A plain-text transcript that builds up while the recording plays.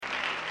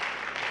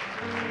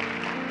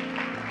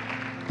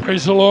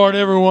Praise the Lord,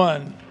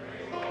 everyone.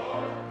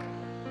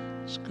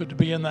 It's good to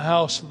be in the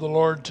house of the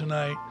Lord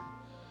tonight.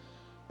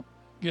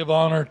 Give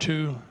honor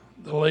to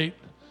the late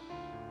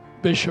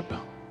Bishop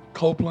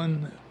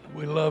Copeland,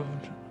 we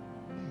loved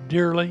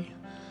dearly,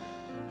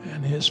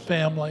 and his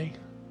family.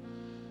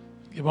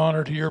 Give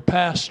honor to your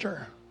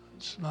pastor.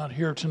 It's not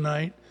here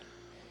tonight.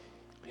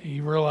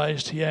 He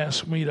realized he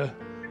asked me to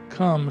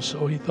come,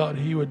 so he thought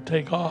he would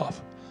take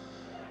off.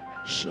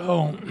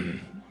 So,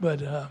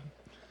 but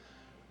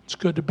it's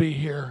good to be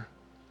here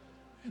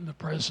in the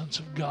presence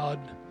of God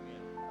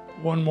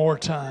one more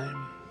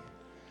time.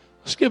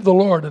 Let's give the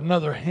Lord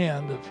another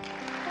hand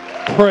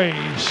of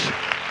praise.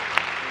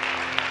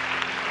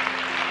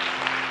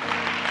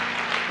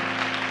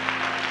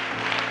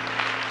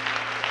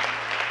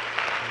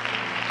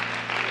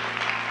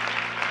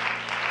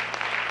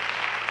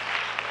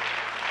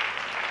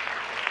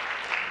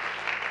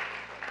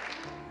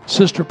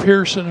 Sister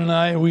Pearson and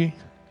I, we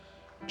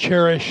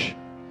cherish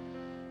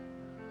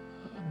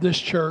this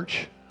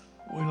church.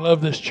 We love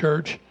this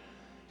church.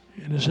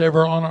 It is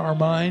ever on our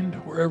mind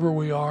wherever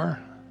we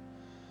are.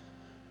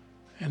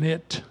 And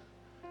it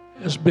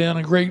has been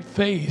a great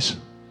phase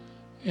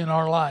in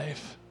our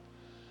life.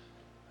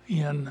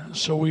 And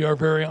so we are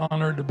very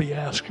honored to be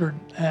asked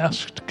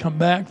to come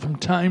back from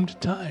time to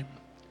time.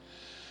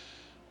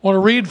 I want to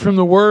read from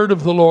the word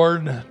of the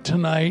Lord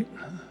tonight,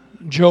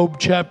 Job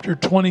chapter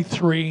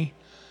 23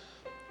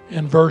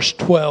 and verse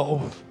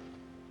 12.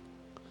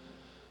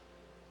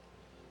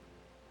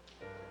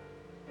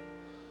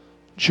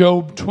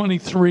 Job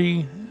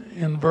 23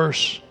 and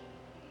verse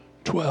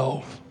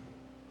 12.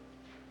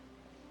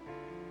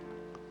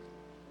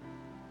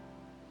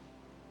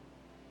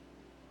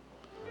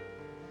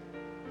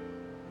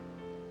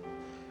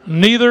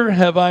 Neither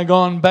have I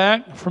gone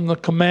back from the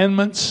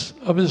commandments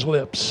of his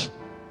lips.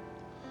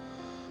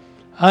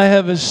 I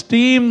have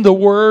esteemed the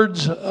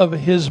words of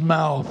his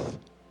mouth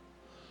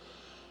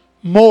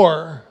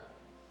more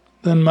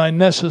than my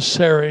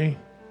necessary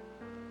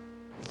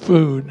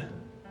food.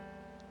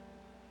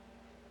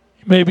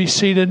 You may be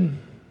seated.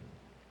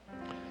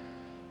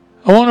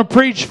 I want to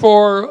preach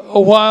for a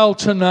while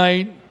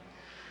tonight,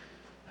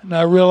 and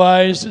I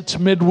realize it's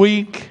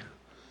midweek,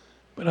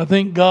 but I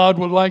think God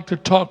would like to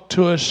talk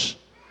to us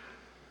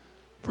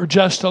for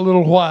just a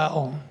little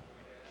while.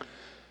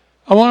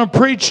 I want to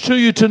preach to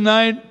you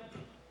tonight.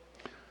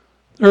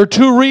 There are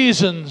two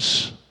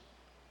reasons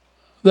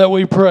that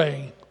we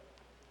pray.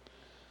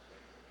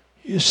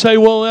 You say,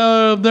 well,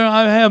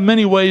 I have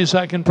many ways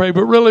I can pray,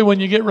 but really when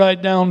you get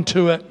right down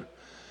to it,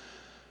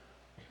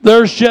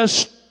 there's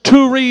just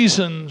two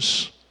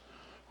reasons,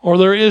 or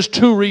there is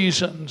two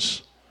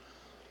reasons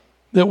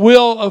that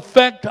will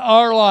affect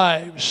our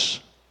lives.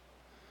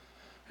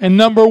 And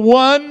number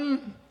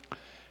one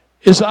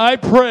is I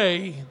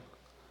pray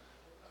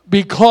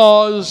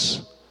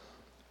because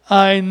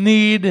I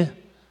need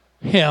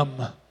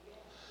Him.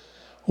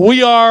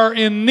 We are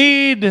in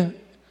need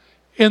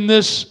in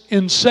this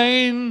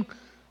insane,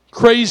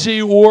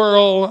 crazy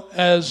world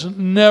as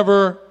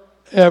never,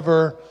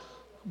 ever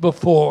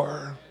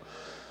before.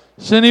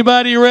 Has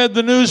anybody read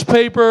the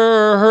newspaper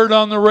or heard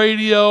on the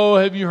radio?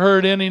 Have you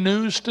heard any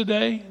news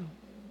today?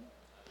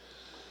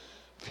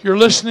 If you're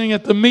listening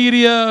at the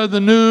media, the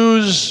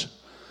news,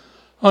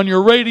 on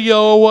your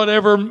radio,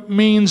 whatever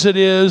means it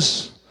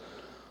is,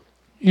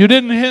 you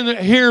didn't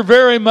hear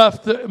very much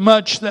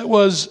that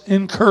was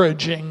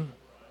encouraging.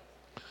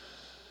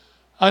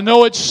 I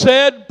know it's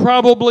said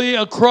probably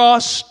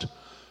across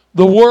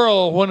the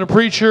world when a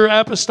preacher,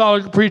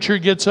 apostolic preacher,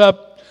 gets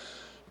up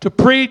to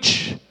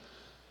preach.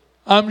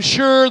 I'm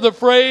sure the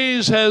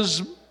phrase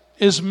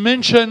is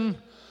mentioned,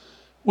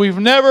 we've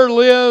never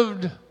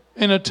lived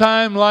in a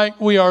time like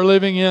we are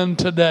living in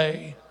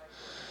today.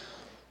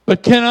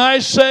 But can I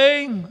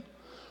say,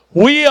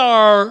 we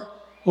are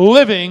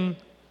living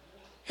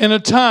in a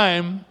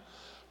time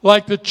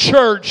like the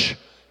church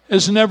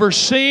has never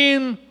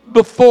seen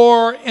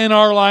before in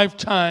our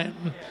lifetime.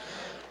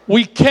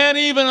 We can't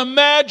even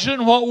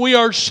imagine what we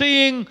are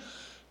seeing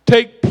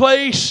take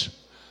place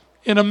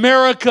in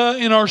America,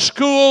 in our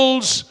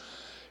schools,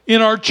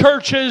 in our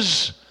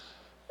churches.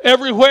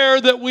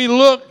 Everywhere that we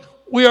look,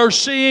 we are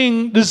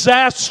seeing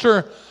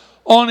disaster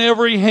on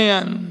every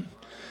hand.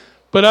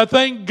 But I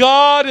thank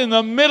God in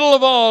the middle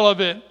of all of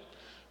it,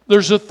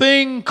 there's a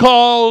thing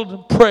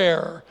called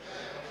prayer.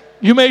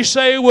 You may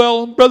say,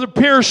 well, Brother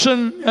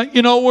Pearson,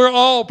 we're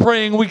all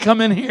praying. We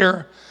come in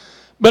here.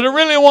 But I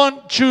really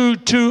want you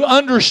to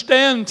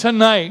understand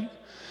tonight,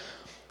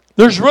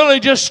 there's really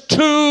just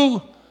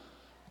two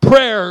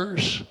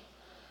prayers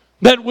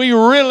that we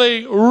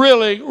really,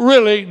 really,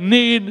 really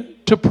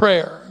need to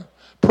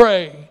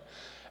pray.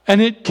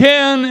 And it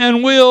can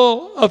and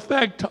will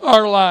affect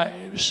our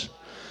lives.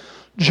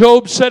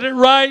 Job said it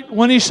right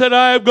when he said,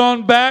 I have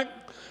gone back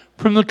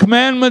from the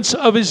commandments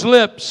of his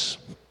lips.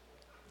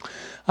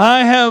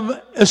 I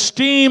have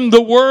esteemed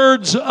the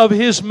words of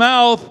his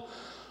mouth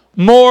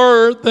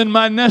more than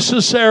my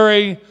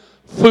necessary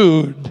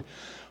food.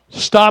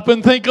 Stop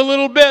and think a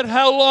little bit.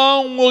 How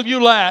long will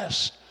you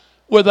last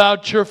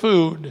without your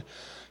food?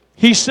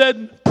 He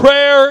said,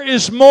 prayer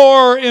is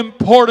more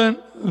important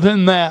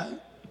than that.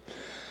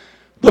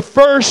 The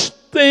first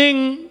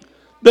thing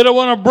that I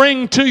want to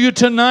bring to you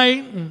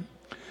tonight,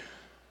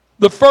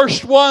 the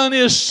first one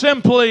is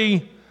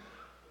simply,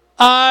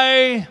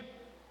 I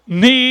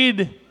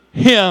need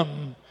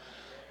Him.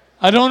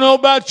 I don't know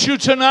about you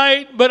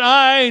tonight, but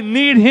I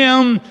need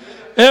Him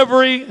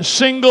every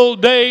single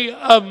day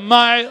of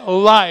my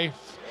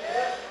life.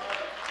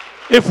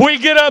 If we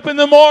get up in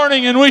the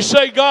morning and we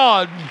say,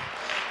 God,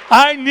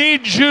 I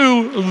need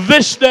you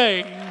this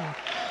day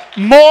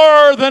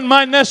more than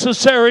my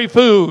necessary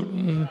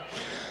food.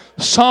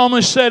 The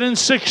psalmist said in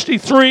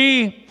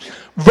 63,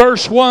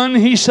 verse 1,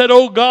 he said,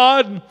 O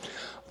God,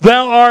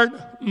 thou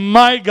art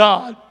my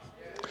God.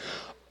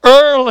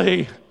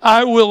 Early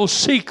I will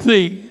seek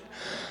thee.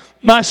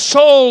 My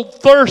soul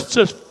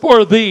thirsteth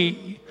for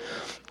thee.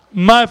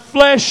 My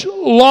flesh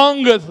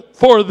longeth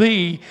for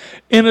thee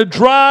in a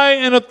dry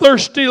and a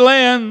thirsty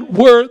land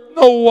where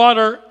no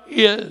water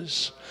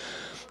is.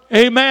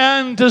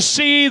 Amen. To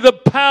see the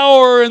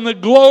power and the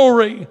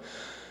glory.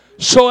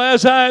 So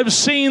as I have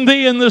seen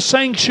thee in the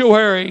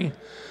sanctuary,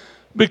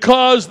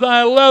 because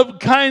thy love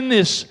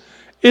kindness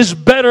is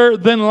better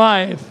than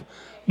life,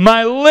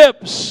 my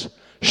lips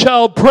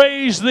shall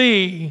praise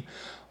thee.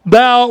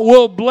 Thou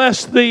wilt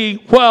bless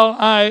thee while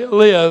I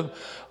live.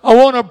 I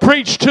want to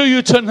preach to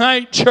you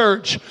tonight,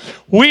 church.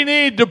 We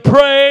need to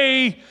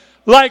pray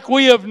like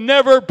we have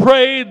never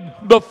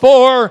prayed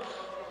before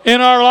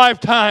in our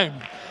lifetime.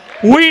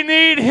 We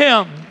need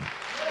Him.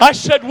 I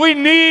said we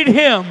need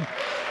Him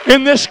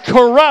in this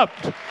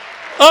corrupt,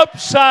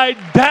 upside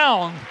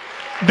down,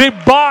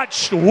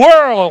 debauched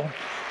world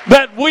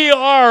that we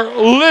are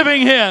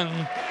living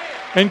in.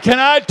 And can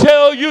I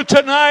tell you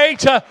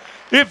tonight,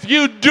 if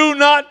you do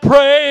not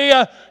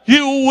pray,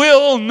 you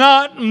will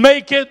not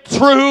make it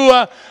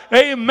through,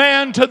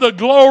 amen, to the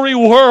glory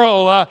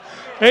world.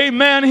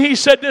 Amen. He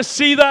said to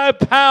see thy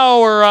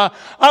power.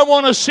 I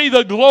want to see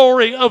the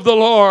glory of the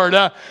Lord.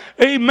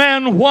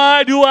 Amen.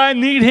 Why do I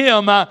need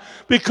Him?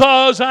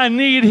 Because I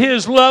need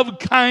His love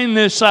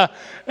kindness.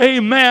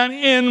 Amen.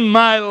 In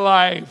my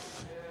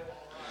life.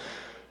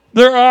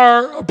 There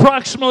are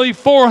approximately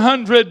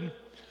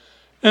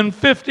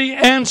 450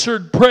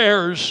 answered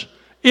prayers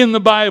in the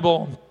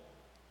Bible.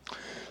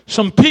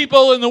 Some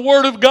people in the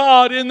Word of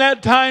God in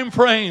that time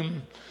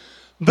frame,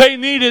 they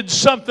needed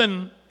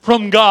something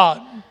from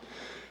God.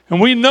 And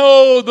we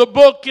know the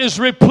book is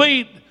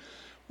replete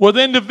with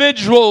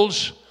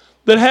individuals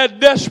that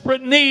had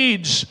desperate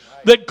needs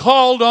that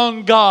called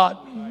on God.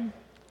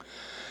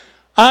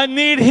 I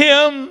need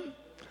Him.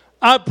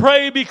 I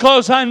pray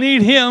because I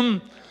need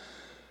Him.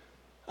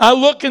 I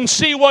look and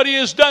see what He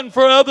has done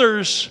for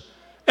others,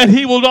 and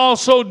He will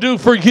also do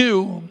for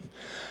you.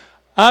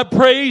 I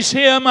praise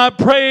Him. I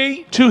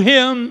pray to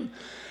Him.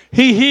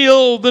 He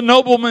healed the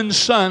nobleman's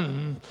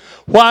son.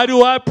 Why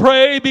do I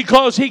pray?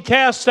 Because He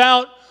cast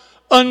out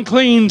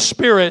unclean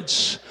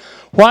spirits.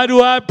 Why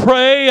do I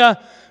pray?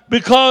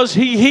 Because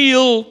He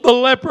healed the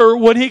leper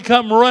when he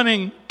come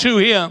running to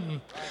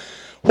Him.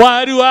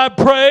 Why do I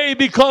pray?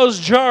 Because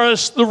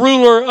Jairus, the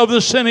ruler of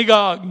the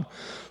synagogue,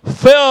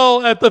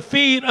 fell at the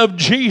feet of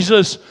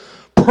Jesus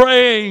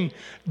praying,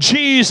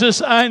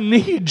 Jesus, I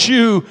need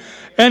you.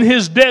 And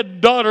his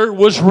dead daughter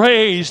was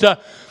raised.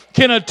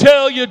 Can I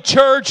tell you,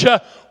 church,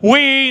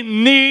 we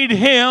need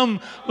Him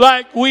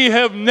like we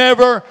have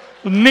never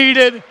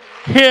needed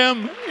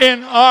Him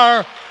in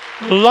our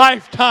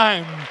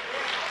lifetime.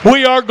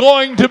 We are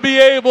going to be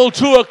able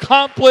to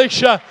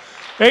accomplish,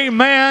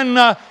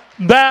 amen,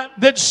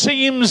 that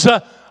seems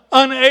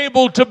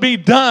unable to be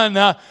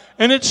done.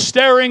 And it's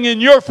staring in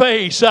your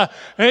face.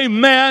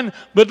 Amen.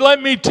 But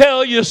let me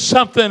tell you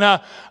something.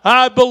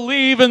 I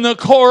believe in the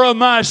core of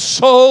my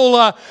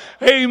soul.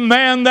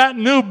 Amen. That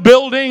new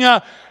building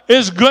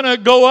is going to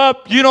go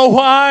up. You know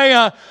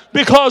why?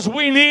 Because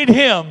we need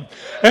Him.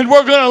 And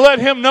we're going to let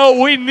Him know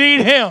we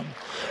need Him.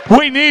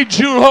 We need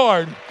you,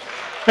 Lord.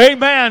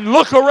 Amen.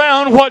 Look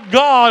around what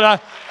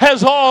God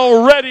has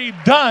already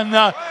done.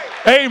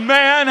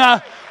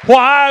 Amen.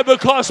 Why?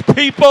 Because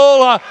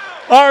people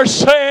are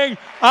saying,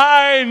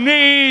 I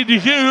need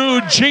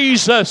you,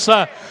 Jesus.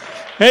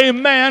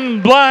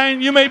 Amen.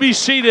 Blind, you may be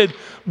seated.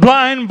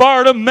 Blind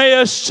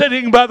Bartimaeus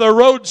sitting by the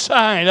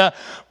roadside,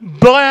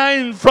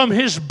 blind from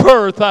his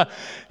birth.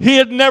 He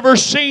had never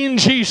seen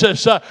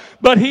Jesus,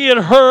 but he had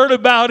heard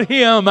about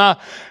Him.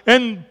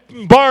 And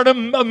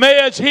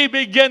Bartimaeus, he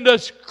began to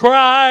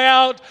cry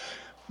out,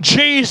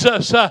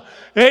 Jesus,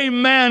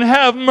 amen,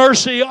 have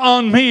mercy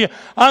on me.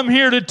 I'm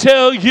here to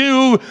tell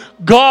you,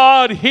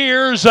 God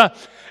hears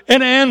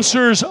and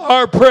answers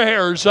our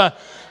prayers.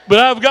 But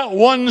I've got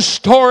one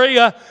story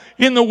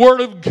in the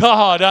Word of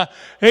God.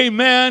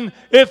 Amen.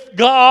 If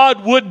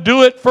God would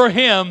do it for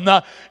him,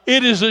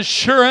 it is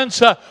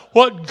assurance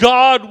what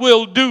God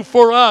will do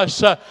for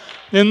us.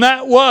 And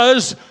that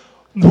was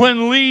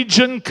When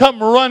Legion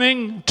come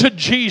running to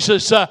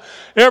Jesus,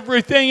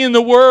 everything in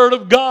the Word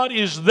of God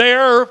is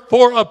there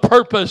for a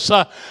purpose.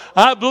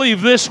 I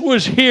believe this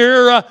was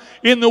here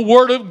in the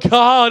Word of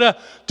God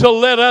to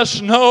let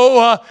us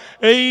know,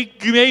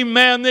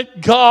 amen, that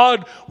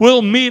God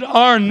will meet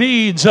our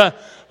needs.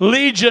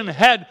 Legion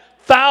had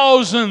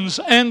thousands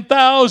and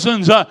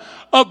thousands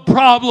of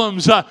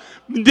problems.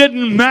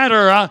 Didn't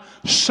matter.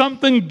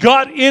 Something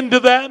got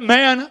into that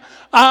man.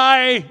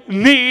 I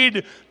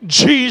need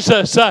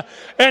Jesus.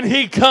 And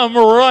he come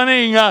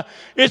running.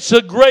 It's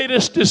the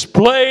greatest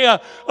display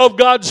of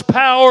God's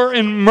power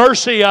and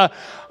mercy.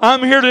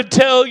 I'm here to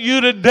tell you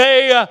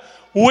today,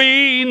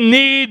 we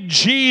need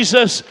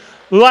Jesus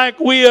like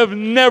we have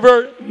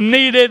never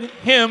needed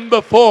him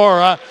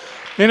before.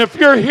 And if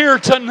you're here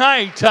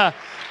tonight,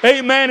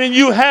 amen, and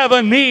you have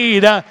a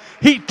need,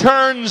 he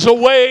turns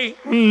away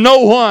no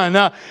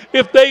one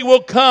if they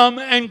will come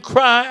and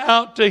cry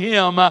out to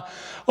him.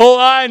 Oh,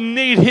 I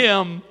need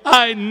him.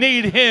 I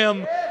need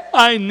him.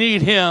 I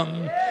need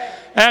him.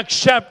 Acts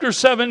chapter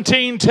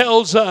 17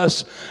 tells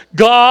us,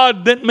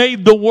 God that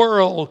made the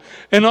world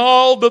and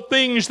all the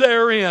things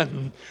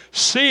therein,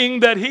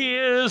 seeing that he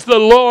is the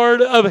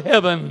Lord of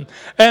heaven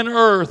and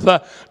earth,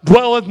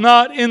 dwelleth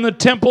not in the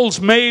temples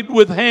made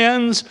with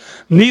hands,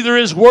 neither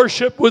is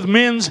worship with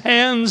men's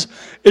hands,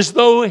 as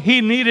though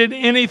he needed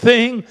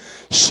anything,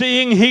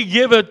 seeing he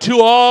giveth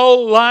to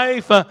all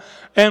life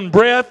and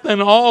breath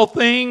and all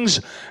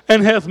things,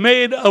 and hath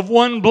made of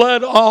one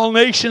blood all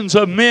nations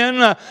of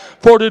men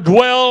for to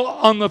dwell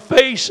on the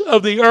face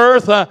of the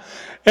earth,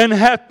 and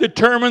hath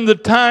determined the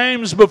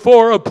times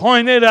before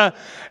appointed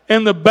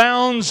and the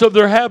bounds of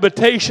their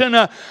habitation,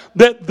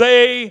 that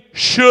they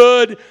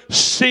should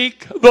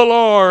seek the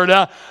Lord.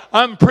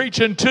 I'm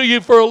preaching to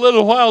you for a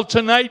little while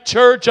tonight,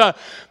 church.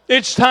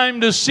 It's time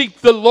to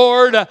seek the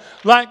Lord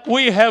like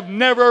we have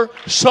never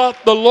sought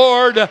the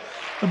Lord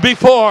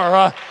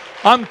before.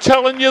 I'm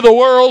telling you, the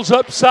world's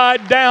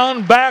upside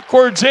down,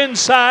 backwards,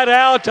 inside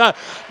out.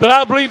 But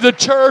I believe the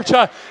church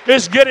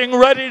is getting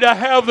ready to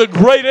have the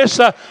greatest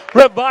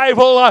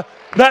revival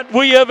that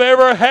we have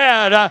ever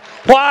had.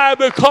 Why?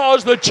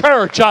 Because the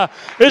church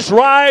is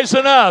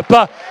rising up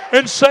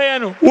and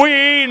saying,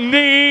 we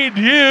need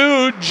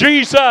you,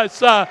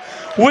 Jesus.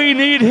 We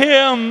need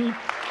him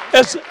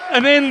as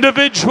an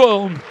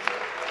individual.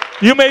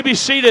 You may be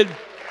seated.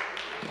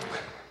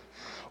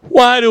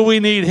 Why do we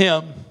need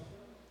him?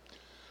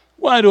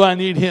 Why do I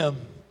need him?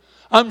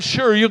 I'm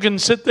sure you can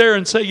sit there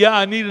and say, yeah,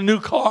 I need a new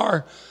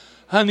car.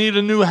 I need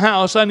a new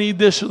house. I need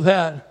this or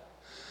that.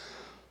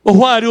 But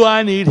why do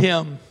I need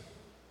him?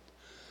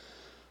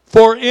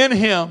 For in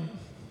him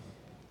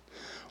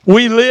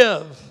we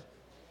live.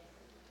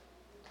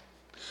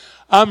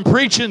 I'm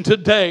preaching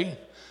today,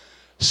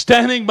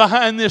 standing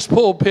behind this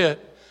pulpit,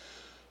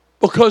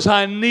 because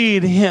I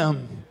need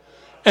him,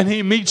 and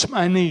he meets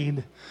my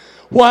need.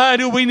 Why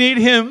do we need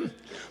him?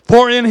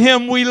 For in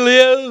him we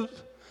live,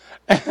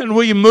 and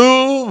we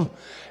move,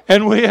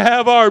 and we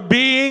have our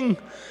being.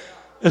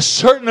 As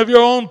certain of your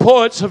own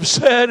poets have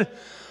said,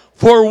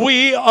 for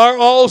we are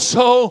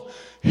also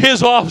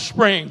his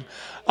offspring.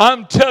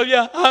 I'm telling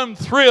you, I'm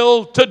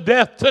thrilled to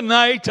death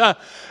tonight.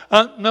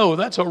 No,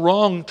 that's a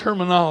wrong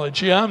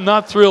terminology. I'm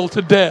not thrilled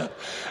to death.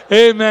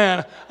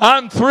 Amen.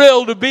 I'm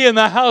thrilled to be in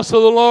the house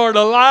of the Lord,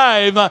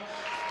 alive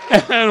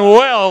and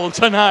well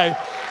tonight.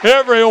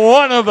 Every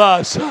one of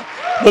us.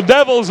 The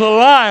devil's a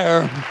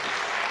liar.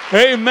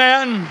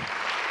 Amen.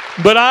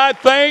 But I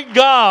thank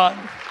God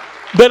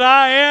that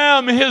I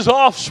am his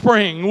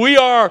offspring. We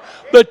are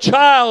the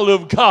child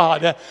of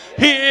God.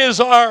 He is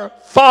our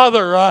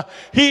Father.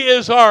 He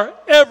is our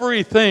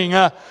everything.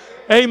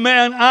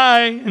 Amen.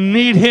 I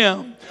need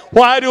him.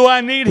 Why do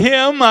I need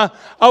him? I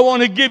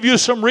want to give you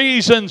some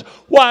reasons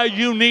why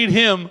you need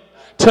him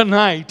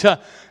tonight.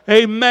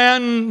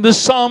 Amen. The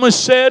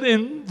psalmist said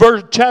in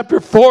chapter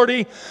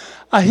 40,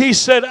 he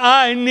said,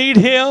 I need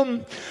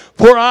him,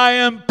 for I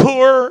am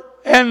poor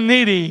and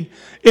needy.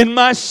 In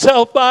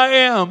myself I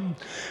am,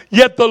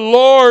 yet the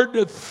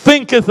Lord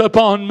thinketh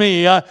upon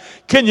me.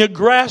 Can you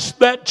grasp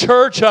that,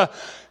 church?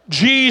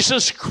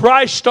 Jesus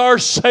Christ, our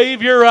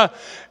Savior,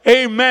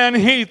 amen,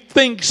 he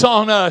thinks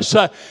on us.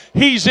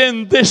 He's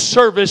in this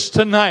service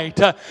tonight.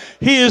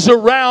 He is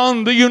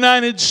around the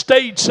United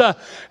States,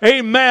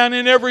 amen,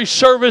 in every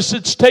service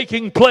that's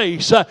taking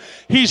place.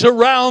 He's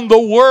around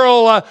the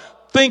world,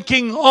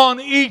 thinking on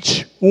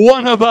each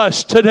one of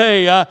us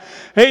today.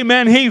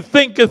 Amen. He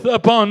thinketh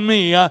upon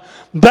me.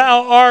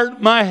 Thou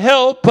art my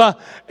help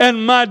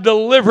and my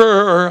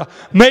deliverer.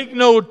 Make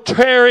no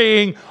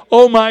tarrying,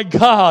 oh my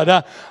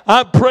God.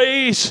 I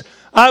praise,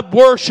 I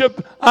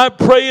worship, I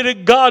pray to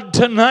God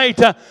tonight,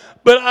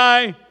 but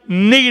I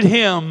need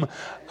him.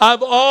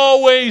 I've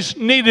always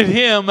needed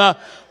him. But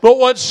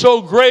what's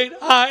so great,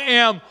 I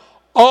am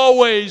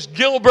always,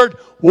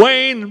 Gilbert,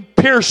 Wayne,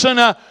 Pearson,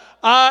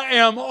 I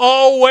am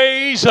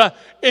always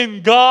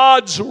in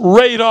God's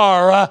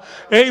radar.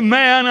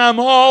 Amen. I'm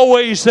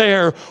always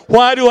there.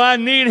 Why do I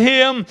need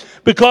Him?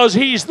 Because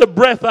He's the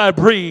breath I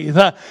breathe.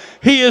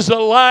 He is the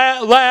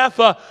laugh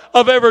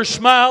of every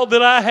smile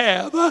that I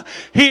have.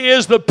 He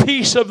is the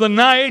peace of the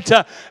night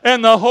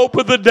and the hope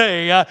of the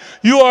day.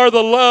 You are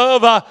the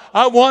love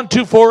I want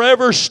to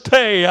forever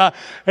stay.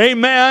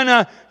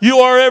 Amen. You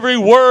are every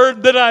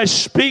word that I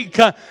speak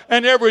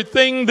and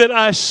everything that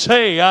I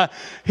say.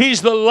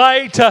 He's the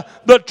light,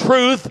 the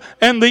truth,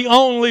 and the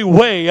only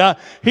way.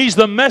 He's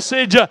the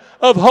message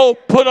of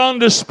hope put on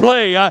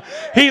display.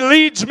 He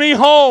leads me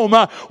home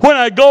when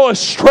I go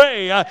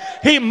astray.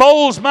 He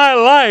molds my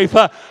life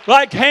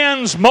like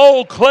hands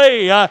mold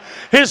clay.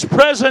 His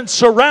presence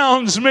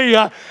surrounds me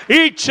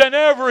each and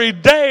every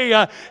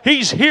day.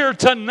 He's here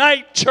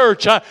tonight,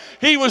 church.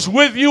 He was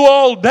with you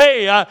all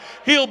day.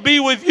 He'll be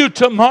with you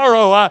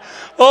tomorrow.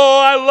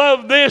 I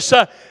love this.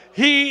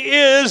 He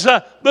is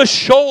the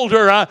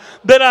shoulder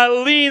that I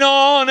lean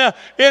on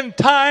in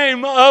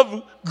time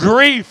of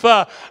grief.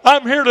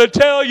 I'm here to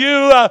tell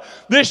you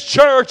this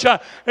church,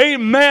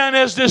 amen,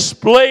 has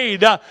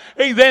displayed,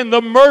 amen,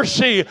 the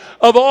mercy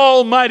of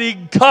Almighty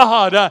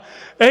God.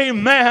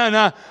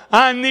 Amen.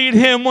 I need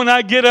Him when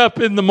I get up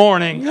in the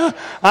morning.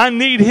 I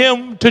need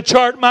Him to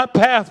chart my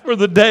path for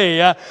the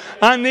day.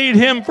 I need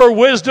Him for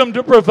wisdom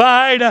to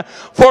provide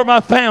for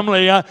my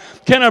family.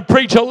 Can I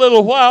preach a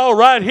little while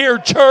right here,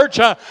 church?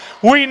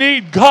 We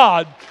need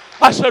God.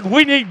 I said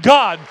we need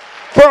God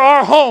for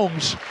our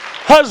homes.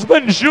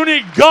 Husbands, you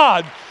need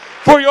God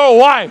for your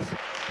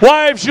wife.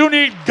 Wives, you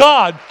need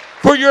God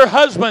for your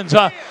husbands.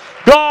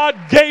 God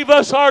gave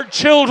us our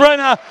children.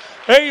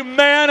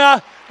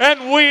 Amen.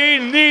 And we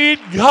need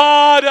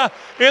God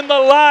in the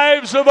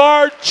lives of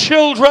our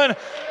children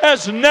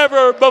as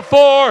never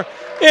before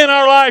in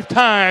our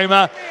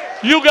lifetime.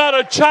 You got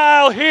a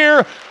child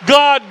here,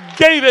 God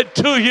gave it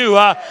to you.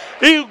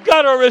 You've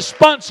got a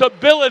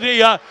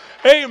responsibility,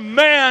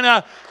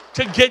 amen,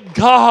 to get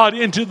God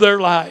into their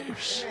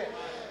lives.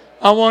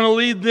 I want to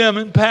lead them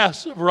in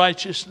paths of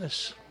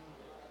righteousness.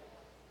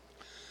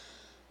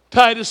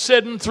 Titus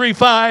said in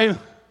 3:5,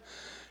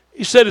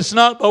 he said, it's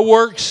not by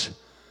works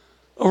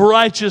of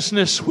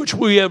righteousness which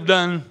we have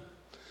done.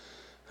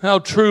 How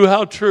true,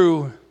 how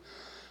true.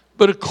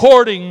 But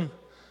according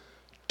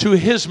to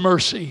His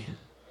mercy,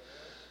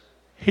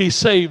 He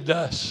saved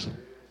us.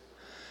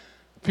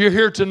 If you're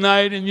here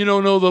tonight and you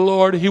don't know the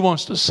Lord, He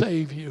wants to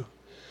save you.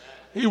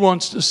 He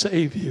wants to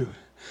save you.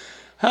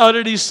 How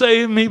did He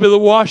save me? By the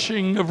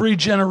washing of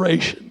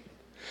regeneration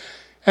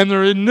and the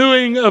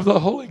renewing of the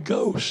Holy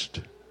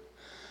Ghost.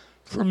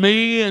 For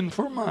me and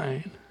for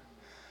mine,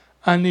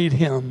 I need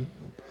Him.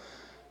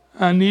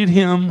 I need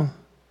Him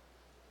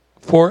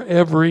for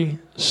every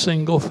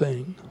single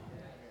thing.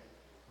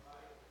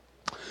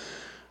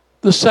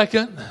 The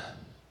second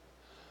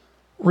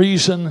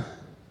reason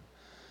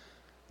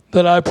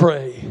that I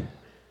pray,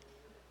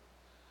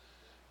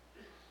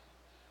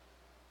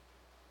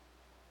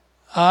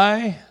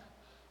 I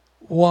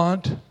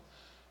want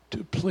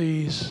to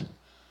please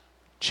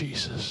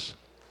Jesus.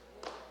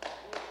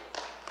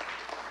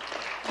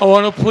 I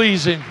want to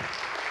please Him.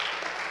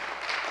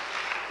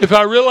 If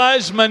I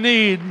realize my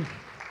need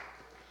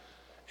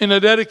and I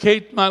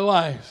dedicate my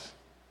life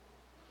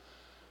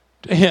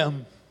to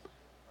Him,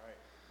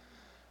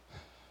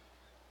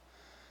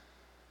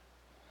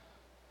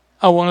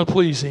 I want to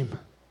please Him.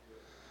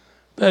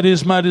 That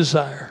is my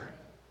desire.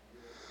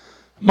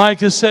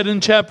 Micah said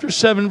in chapter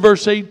 7,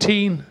 verse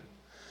 18,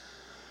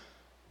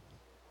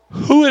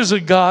 who is a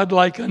God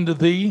like unto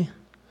thee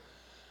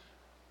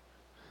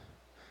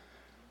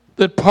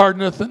that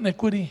pardoneth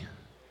iniquity?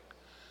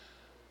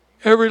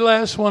 Every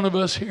last one of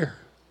us here.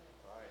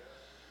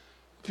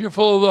 If you're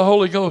full of the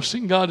Holy Ghost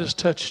and God has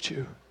touched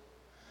you,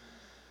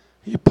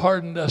 He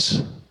pardoned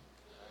us.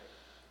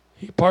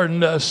 He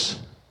pardoned us.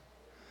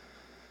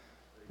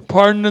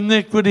 Pardoned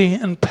iniquity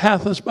and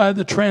path us by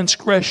the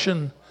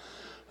transgression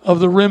of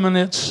the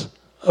remnants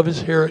of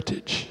His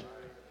heritage.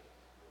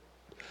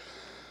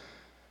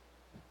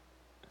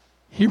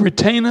 He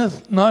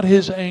retaineth not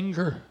His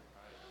anger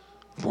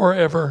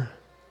forever,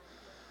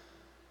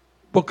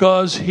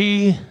 because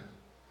He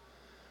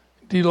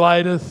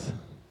delighteth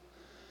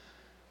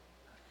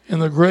in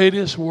the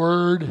greatest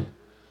word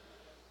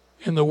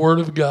in the Word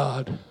of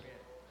God.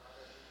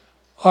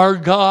 Our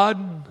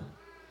God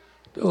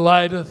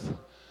delighteth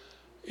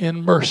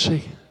in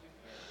mercy.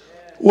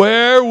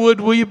 Where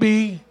would we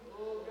be,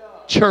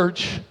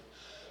 church,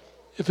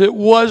 if it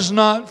was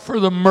not for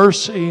the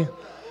mercy?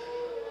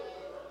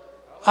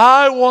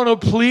 I want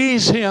to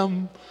please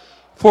Him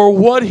for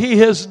what He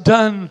has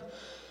done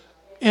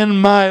in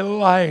my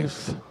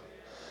life.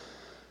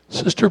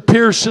 Sister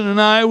Pearson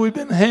and I, we've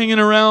been hanging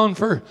around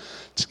for,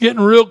 it's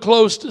getting real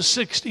close to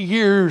 60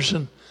 years,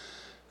 and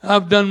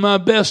I've done my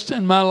best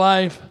in my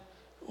life.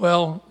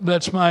 Well,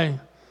 that's my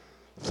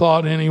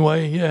thought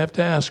anyway. You have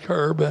to ask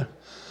her, but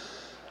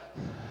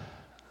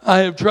I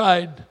have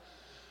tried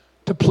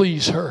to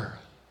please her.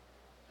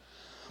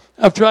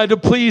 I've tried to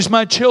please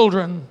my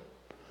children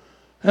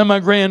and my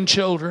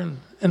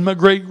grandchildren and my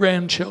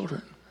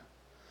great-grandchildren.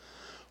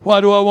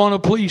 Why do I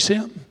want to please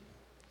Him?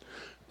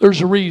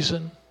 There's a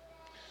reason.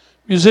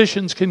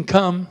 Musicians can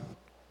come.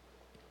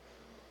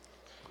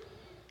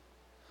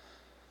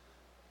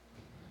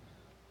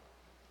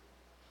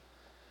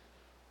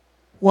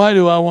 Why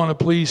do I want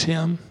to please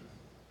Him?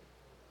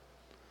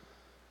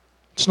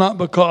 It's not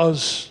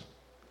because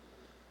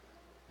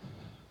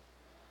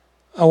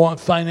I want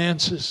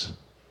finances.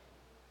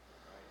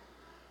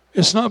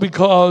 It's not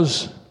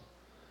because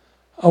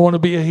I want to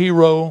be a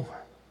hero.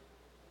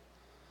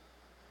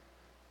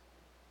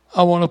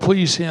 I want to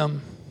please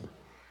Him.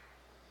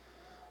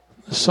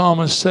 The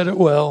psalmist said it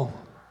well.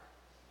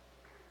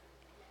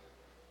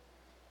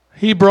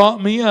 He brought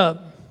me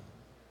up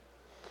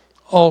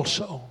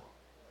also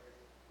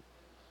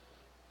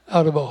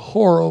out of a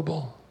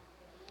horrible,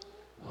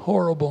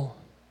 horrible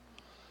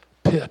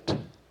pit.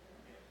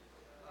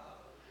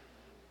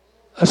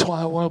 That's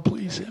why I want to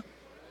please Him.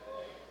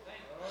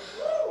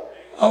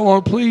 I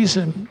want to please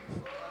Him.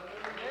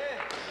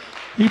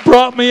 He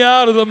brought me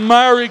out of the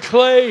miry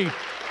clay.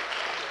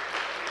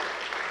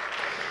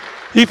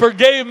 He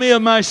forgave me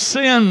of my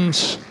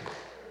sins.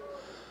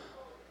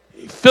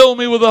 He filled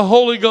me with the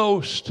Holy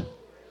Ghost.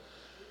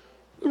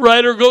 The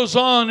writer goes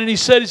on and he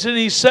said,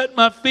 He set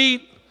my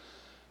feet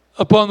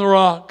upon the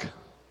rock,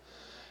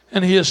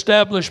 and He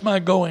established my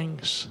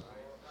goings.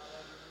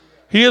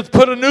 He hath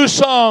put a new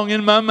song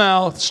in my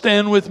mouth.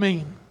 Stand with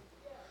me.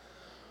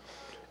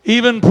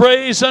 Even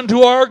praise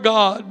unto our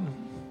God.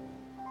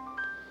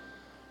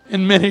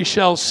 And many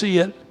shall see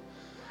it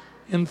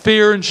in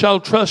fear and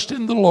shall trust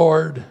in the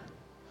Lord.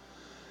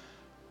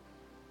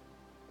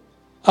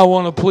 I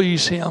want to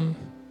please Him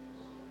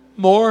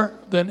more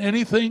than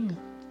anything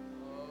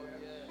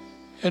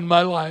in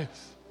my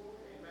life.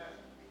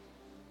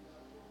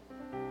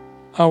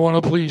 I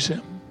want to please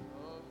Him.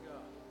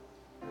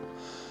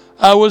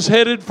 I was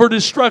headed for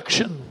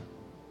destruction,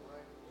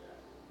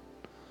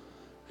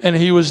 and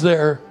He was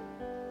there.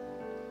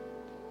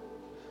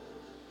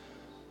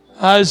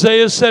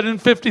 Isaiah said in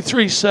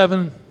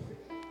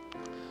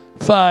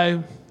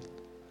 53:7-5,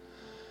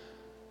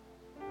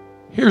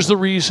 here's the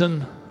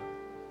reason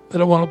that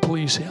I want to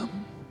please Him.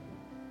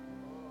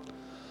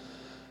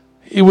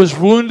 He was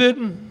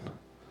wounded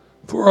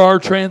for our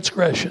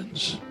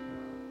transgressions.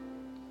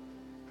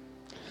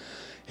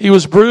 He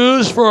was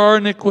bruised for our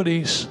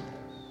iniquities.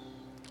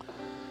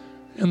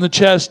 And the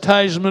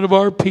chastisement of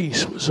our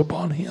peace was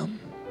upon Him.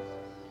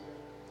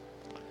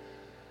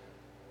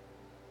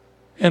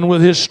 And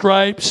with His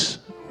stripes,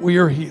 we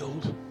are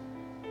healed.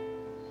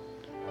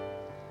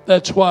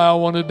 That's why I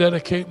want to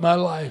dedicate my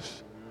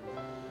life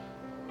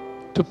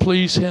to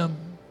please Him.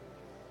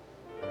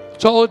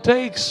 That's all it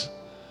takes.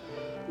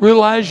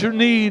 Realize your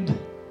need.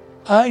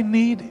 I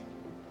need Him.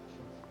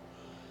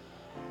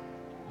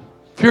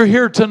 If you're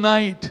here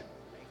tonight,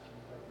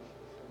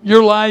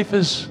 your life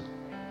is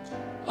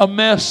a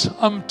mess.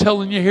 I'm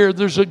telling you here,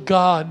 there's a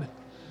God.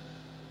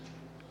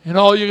 And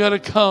all you got to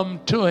come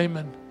to Him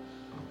and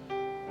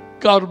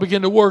God will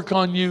begin to work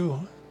on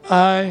you.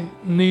 I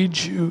need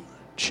you,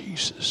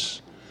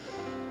 Jesus.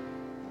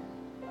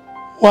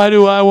 Why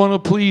do I want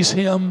to please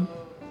Him?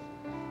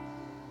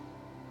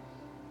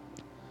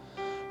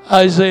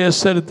 Isaiah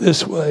said it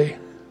this way.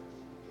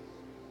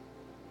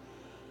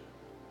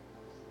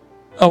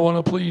 I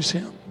want to please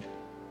Him.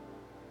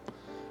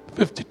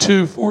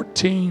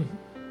 52:14.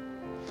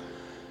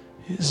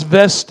 His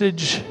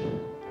vestige,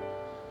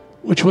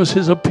 which was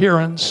His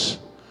appearance,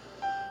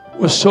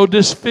 was so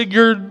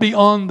disfigured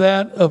beyond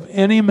that of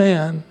any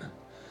man,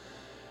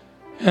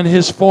 and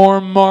His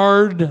form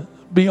marred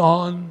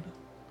beyond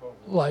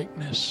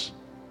likeness.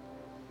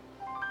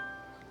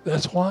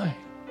 That's why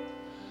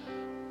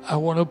I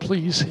want to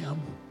please Him.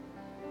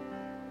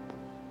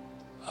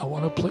 I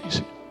want to please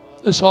Him.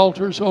 This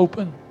altar is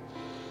open.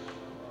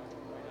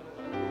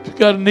 If you've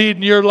got a need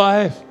in your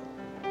life,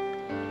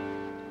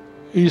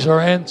 He's our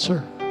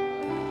answer.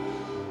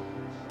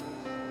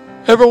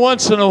 Every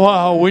once in a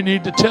while, we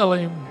need to tell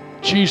Him,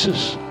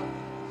 Jesus,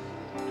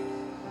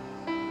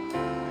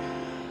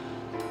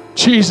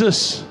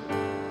 Jesus,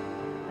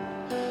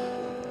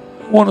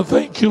 I want to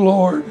thank You,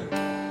 Lord.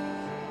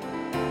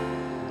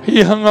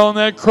 He hung on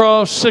that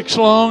cross 6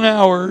 long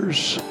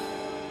hours.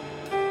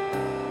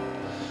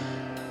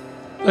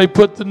 They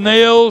put the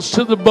nails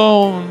to the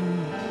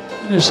bone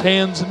in His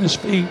hands and His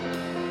feet.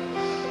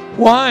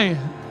 Why?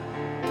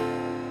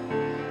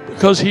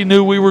 Because He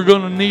knew we were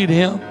going to need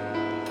Him.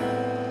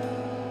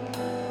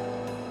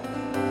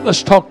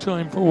 Let's talk to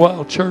Him for a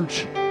while,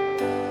 church.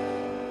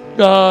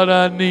 God,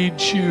 I need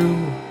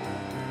You.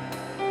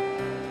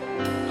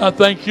 I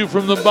thank You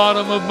from the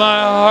bottom of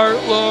my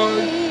heart,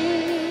 Lord.